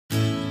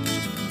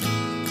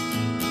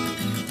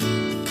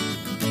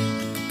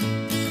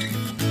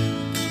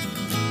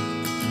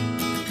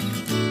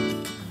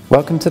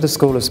Welcome to the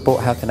School of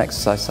Sport, Health and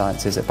Exercise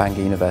Sciences at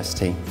Bangor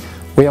University.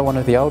 We are one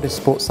of the oldest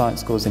sports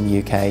science schools in the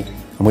UK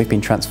and we've been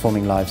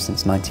transforming lives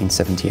since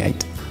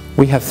 1978.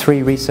 We have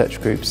three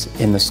research groups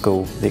in the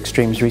school: the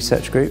Extremes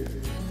Research Group,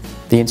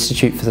 the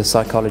Institute for the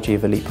Psychology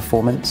of Elite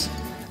Performance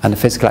and the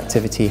Physical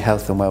Activity,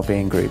 Health and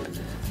Wellbeing Group.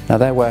 Now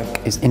their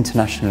work is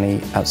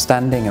internationally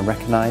outstanding and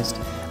recognised,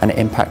 and it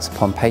impacts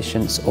upon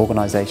patients,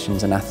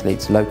 organisations and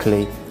athletes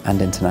locally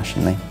and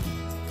internationally.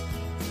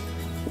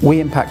 We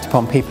impact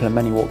upon people in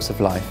many walks of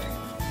life.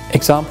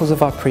 Examples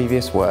of our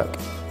previous work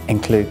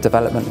include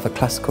development of a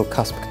classical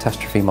cusp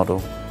catastrophe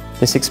model.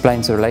 This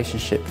explains the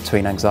relationship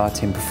between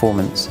anxiety and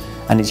performance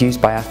and is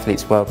used by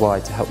athletes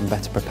worldwide to help them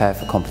better prepare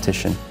for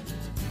competition.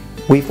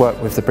 We've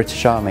worked with the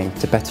British Army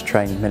to better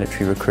train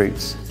military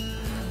recruits.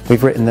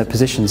 We've written the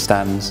position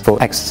stands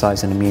for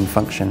exercise and immune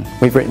function.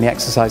 We've written the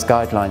exercise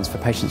guidelines for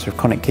patients with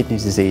chronic kidney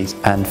disease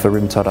and for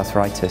rheumatoid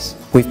arthritis.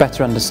 We've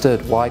better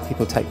understood why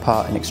people take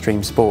part in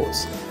extreme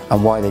sports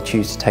and why they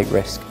choose to take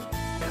risk.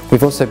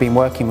 We've also been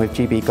working with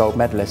GB gold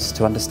medalists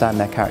to understand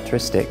their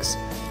characteristics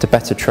to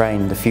better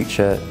train the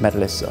future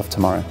medalists of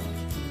tomorrow.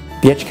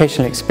 The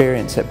educational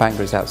experience at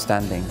Bangor is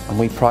outstanding and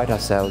we pride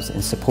ourselves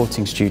in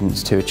supporting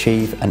students to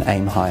achieve and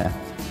aim higher.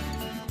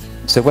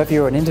 So whether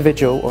you're an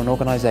individual or an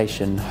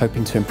organisation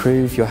hoping to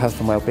improve your health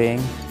and well-being,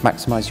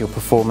 maximise your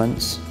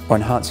performance or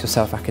enhance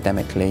yourself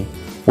academically,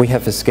 we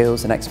have the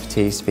skills and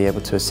expertise to be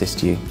able to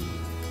assist you.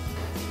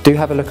 Do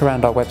have a look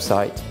around our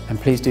website and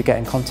please do get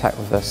in contact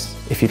with us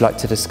if you'd like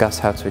to discuss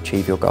how to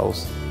achieve your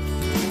goals.